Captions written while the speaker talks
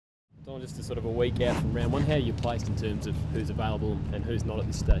On just a sort of a week out from round one, how are you placed in terms of who's available and who's not at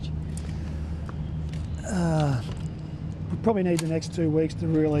this stage? We probably need the next 2 weeks to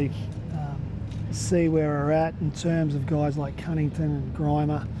really see where we're at in terms of guys like Cunnington and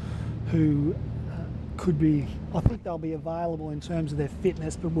Grimer, who could be, I think they'll be available in terms of their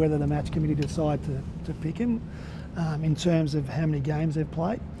fitness, but whether the match committee decide to pick him in terms of how many games they've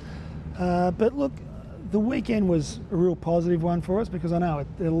played. But look, the weekend was a real positive one for us because I know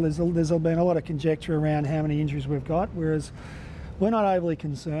there's been a lot of conjecture around how many injuries we've got, whereas we're not overly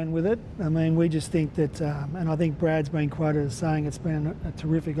concerned with it. I mean, we just think that, and I think Brad's been quoted as saying it's been a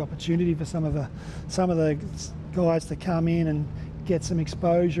terrific opportunity for some of the guys to come in and get some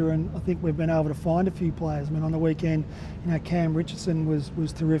exposure, and I think we've been able to find a few players. I mean, on the weekend, you know, Cam Richardson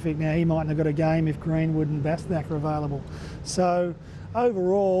was terrific. Now, he mightn't have got a game if Greenwood and Bastnak are available. So,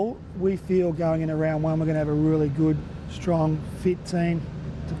 overall, we feel going into round one, we're going to have a really good, strong, fit team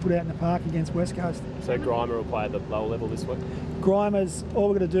to put out in the park against West Coast. So Grimer will play at the lower level this week? Grimer's, all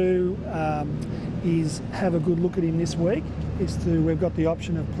we're going to do is have a good look at him this week. We've got the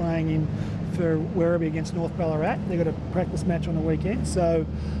option of playing him for Werribee against North Ballarat. They've got a practice match on the weekend, so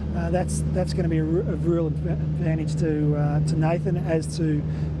that's going to be a real advantage to Nathan, as to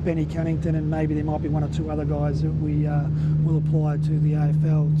Benny Cunnington, and maybe there might be one or two other guys that we will apply to the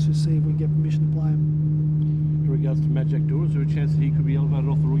AFL to see if we can get permission to play him. In regards to Matt Jack Dawes, is there a chance that he could be elevated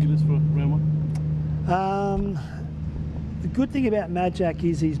off the rookie list for round one? The good thing about Matt Jack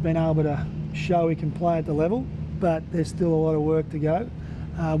is he's been able to show he can play at the level, but there's still a lot of work to go.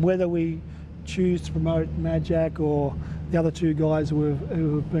 Whether we choose to promote Madjack or the other two guys who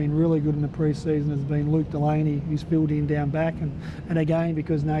have been really good in the pre-season has been Luke Delaney, who's filled in down back, and again,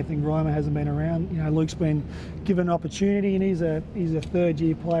 because Nathan Grimer hasn't been around, you know, Luke's been given an opportunity, and he's a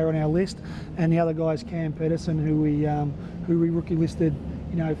third-year player on our list, and the other guy's Cam Pedersen, who we rookie listed,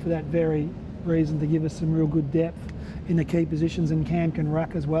 you know, for that very reason, to give us some real good depth in the key positions, and Cam can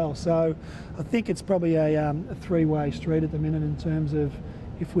ruck as well. So I think it's probably a three-way street at the minute in terms of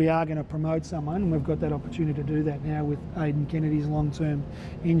if we are going to promote someone, and we've got that opportunity to do that now with Aidan Kennedy's long-term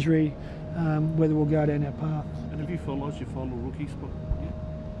injury, whether we'll go down that path. And have you finalised your final rookie spot yet?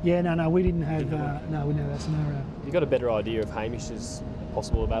 Yeah, no, we didn't have, we didn't have that scenario. You got a better idea of Hamish's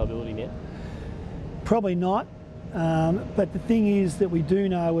possible availability now? Probably not. But the thing is that we do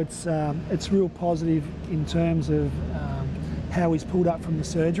know it's real positive in terms of how he's pulled up from the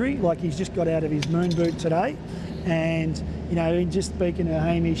surgery. Like, he's just got out of his moon boot today, and you know, in just speaking to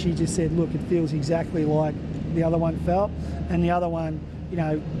Hamish, he just said, look, it feels exactly like the other one felt, and the other one, you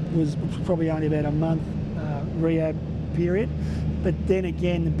know, was probably only about a month rehab period. But then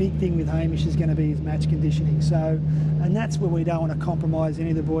again, the big thing with Hamish is going to be his match conditioning. So, and that's where we don't want to compromise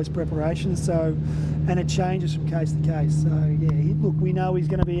any of the boys' preparations. So, and it changes from case to case. So yeah, look, we know he's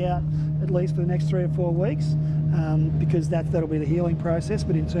going to be out at least for the next 3 or 4 weeks because that'll be the healing process.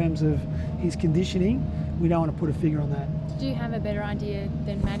 But in terms of his conditioning, we don't want to put a figure on that. Do you have a better idea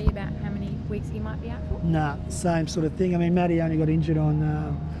than Matty about how many weeks he might be out for? No, same sort of thing. I mean, Matty only got injured on,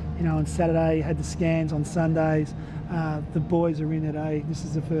 on Saturday, had the scans on Sundays. The boys are in today. This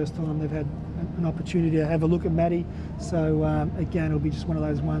is the first time they've had an opportunity to have a look at Matty. So again, it'll be just one of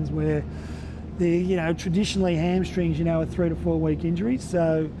those ones where traditionally hamstrings, are 3 to 4 week injuries.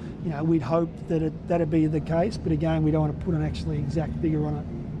 So, we'd hope that that'd be the case. But again, we don't want to put an actually exact figure on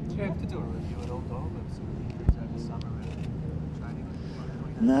it. Do you have to do a review at all, Dom, of some of the injuries over summer and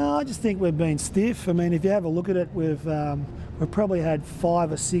training? No, I just think we've been stiff. I mean, if you have a look at it, we've probably had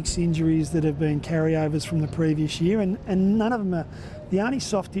 5 or 6 injuries that have been carryovers from the previous year, and none of them are. The only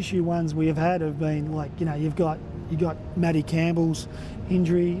soft tissue ones we have had have been like, you've got Matty Campbell's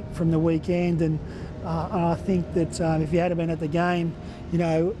injury from the weekend, and I think that if you had been at the game,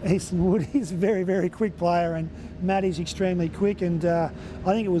 Easton Wood is a very, very quick player, and Matty's extremely quick, and I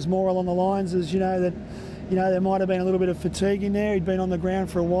think it was more along the lines as, that there might have been a little bit of fatigue in there. He'd been on the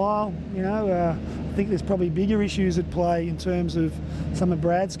ground for a while. I think there's probably bigger issues at play in terms of some of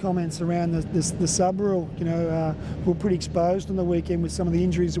Brad's comments around the sub-rule. We're pretty exposed on the weekend with some of the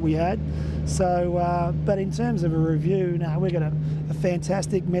injuries that we had. So, but in terms of a review, we've got a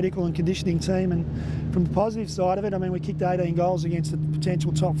fantastic medical and conditioning team. And from the positive side of it, I mean, we kicked 18 goals against a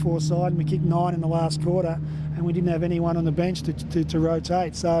potential top 4 side, and we kicked 9 in the last quarter, and we didn't have anyone on the bench to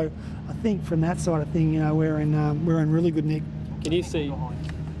rotate. So I think from that side of thing, we're in really good nick. Can you see?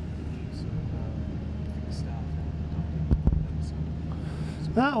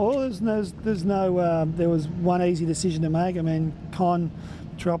 No, well, there was one easy decision to make. I mean, Con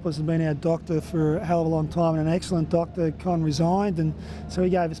Metropolis has been our doctor for a hell of a long time, and an excellent doctor. Con resigned, and so he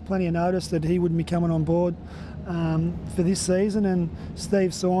gave us plenty of notice that he wouldn't be coming on board for this season, and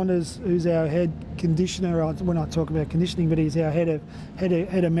Steve Saunders, who's our head conditioner, when I talk about conditioning, but he's our head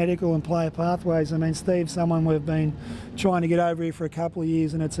of medical and player pathways. I mean, Steve's someone we've been trying to get over here for a couple of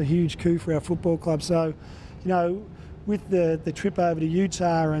years, and it's a huge coup for our football club. So, you know, with the trip over to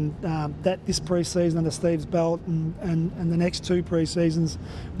Utah and this pre-season under Steve's belt and the next 2 pre-seasons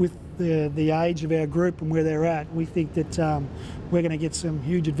with the age of our group and where they're at, we think that we're going to get some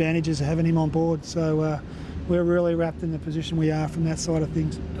huge advantages of having him on board. So we're really wrapped in the position we are from that side of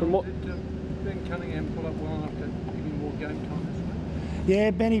things. From what did Ben Cunningham pull up well enough to give him more game time this week?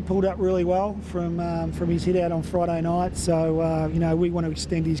 Yeah, Benny pulled up really well from his hit out on Friday night. So you know, we want to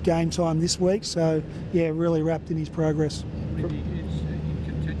extend his game time this week. So yeah, really wrapped in his progress. Is in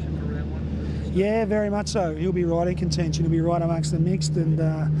contention for round 1? Yeah, very much so. He'll be right in contention. He'll be right amongst the mixed, and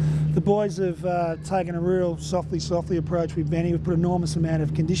the boys have taken a real softly approach with Benny. We've put an enormous amount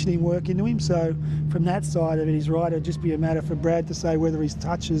of conditioning work into him. So from that side of it, he's right. It'll just be a matter for Brad to say whether his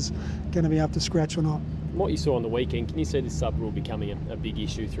touch is going to be up to scratch or not. What you saw on the weekend, can you see this sub rule becoming a big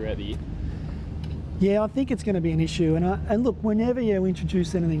issue throughout the year? Yeah, I think it's going to be an issue, and look, whenever you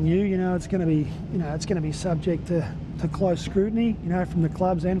introduce anything new, you know, it's going to be subject to close scrutiny, you know, from the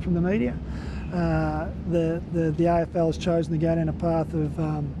clubs and from the media. The AFL has chosen to go down a path of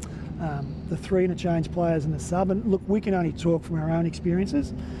the 3 interchange players and the sub, and look, we can only talk from our own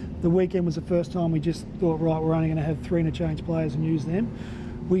experiences. The weekend was the first time we just thought, right, we're only going to have 3 interchange players and use them.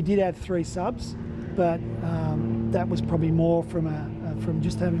 We did have 3 subs, but that was probably more from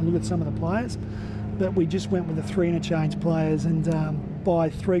just having a look at some of the players. But we just went with the 3 interchange players, and by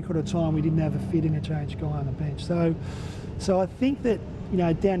 3/4 time we didn't have a fit interchange guy on the bench. So I think that, you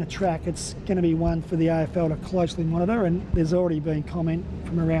know, down the track it's going to be one for the AFL to closely monitor, and there's already been comment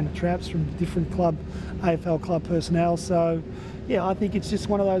from around the traps from different AFL club personnel. So yeah, I think it's just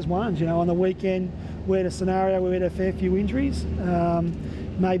one of those ones. You know, on the weekend we had a scenario where we had a fair few injuries.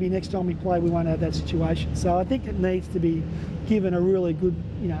 Maybe next time we play we won't have that situation. So I think it needs to be given a really good,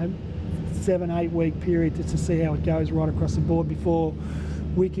 you know, 7-8 week period to see how it goes right across the board before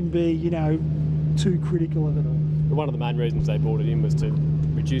we can be, you know, too critical of it all. One of the main reasons they brought it in was to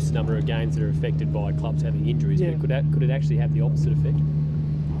reduce the number of games that are affected by clubs having injuries. Yeah. But could it actually have the opposite effect?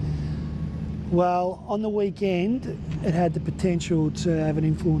 Well, on the weekend it had the potential to have an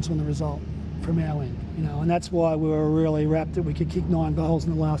influence on the result from our end, you know, and that's why we were really wrapped that we could kick 9 goals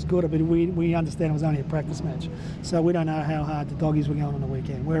in the last quarter, but we understand it was only a practice match, so we don't know how hard the doggies were going on the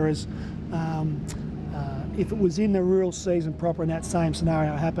weekend. Whereas if it was in the real season proper and that same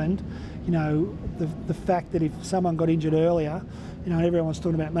scenario happened, you know, the fact that if someone got injured earlier, you know, everyone's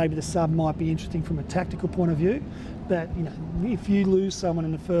talking about maybe the sub might be interesting from a tactical point of view, but you know, if you lose someone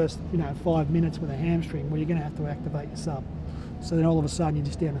in the first, you know, 5 minutes with a hamstring, well, you're going to have to activate your sub. So then all of a sudden you're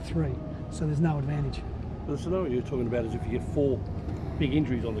just down to 3. So there's no advantage. The scenario you're talking about is if you get 4 big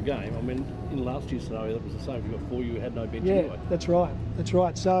injuries on the game. I mean, in last year's scenario that was the same. If you got 4, you had no bench anyway. Yeah, that's right. That's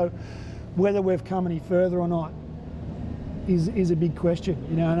right. So whether we've come any further or not is a big question,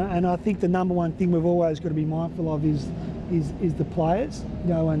 you know. And I think the number one thing we've always got to be mindful of is the players,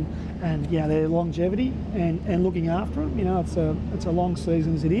 you know, and yeah, their longevity and looking after them. You know, it's a long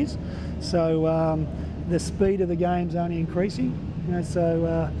season as it is. So the speed of the game's only increasing. You know,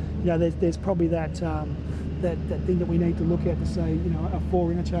 so you know, there's probably that thing that we need to look at to say, you know, are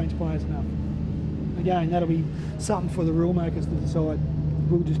 4 interchange players enough? Again, that'll be something for the rule makers to decide.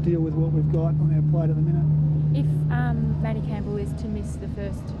 We'll just deal with what we've got on our plate at the minute. If Matty Campbell is to miss the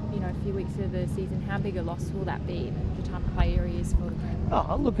first, you know, few weeks of the season, how big a loss will that be? The type of player he is for the game.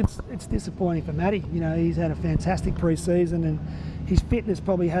 Oh, look, it's disappointing for Matty. You know, he's had a fantastic pre-season and his fitness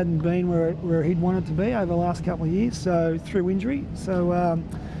probably hadn't been where he'd wanted to be over the last couple of years, so through injury. So,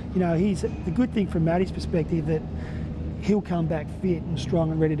 you know, the good thing from Matty's perspective that he'll come back fit and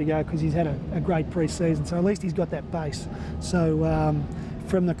strong and ready to go because he's had a great pre-season. So at least he's got that base. So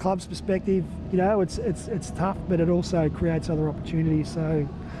from the club's perspective, you know, it's tough, but it also creates other opportunities. So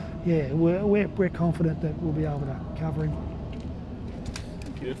yeah, we're confident that we'll be able to cover him.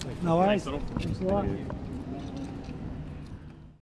 Thank you. No worries. Thanks, Thanks a lot.